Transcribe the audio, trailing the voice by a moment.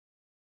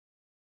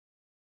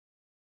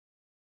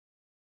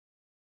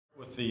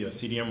With the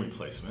CDM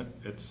replacement,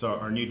 it's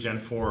our new Gen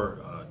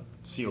 4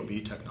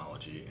 COB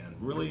technology, and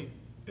really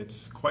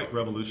it's quite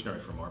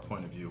revolutionary from our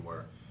point of view,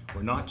 where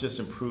we're not just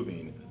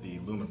improving the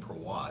lumen per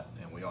watt,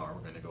 and we're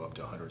going to go up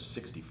to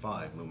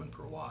 165 lumen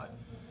per watt,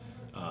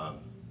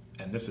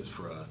 and this is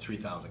for a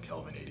 3000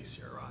 Kelvin 80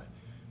 CRI.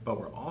 But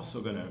we're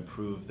also going to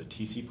improve the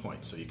TC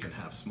point, so you can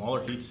have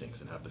smaller heat sinks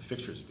and have the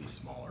fixtures be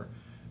smaller,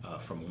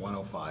 from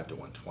 105 to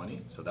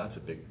 120, so that's a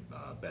big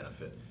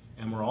benefit.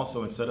 And we're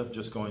also, instead of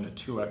just going to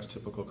 2x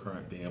typical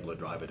current, being able to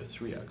drive it to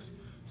 3x.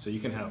 So you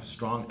can have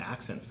strong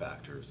accent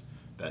factors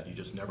that you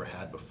just never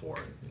had before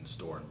in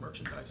store and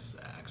merchandise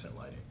accent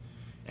lighting.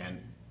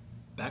 And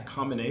that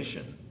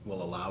combination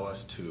will allow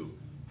us to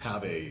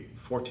have a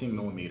 14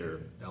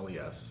 millimeter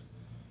LES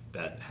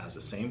that has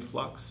the same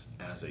flux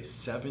as a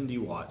 70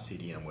 watt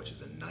CDM, which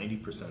is in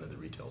 90% of the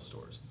retail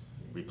stores.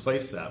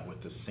 Replace that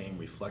with the same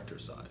reflector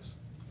size.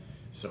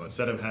 So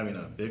instead of having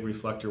a big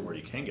reflector where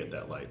you can get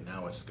that light,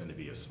 now it's going to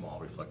be a small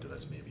reflector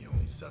that's maybe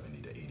only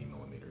 70 to 80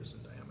 millimeters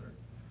in diameter.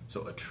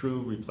 So a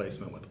true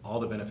replacement with all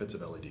the benefits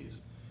of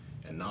LEDs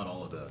and not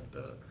all of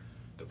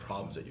the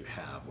problems that you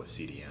have with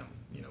CDM,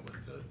 you know,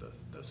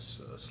 with the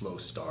slow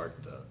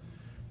start, the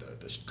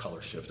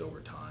color shift over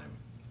time,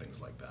 things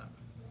like that.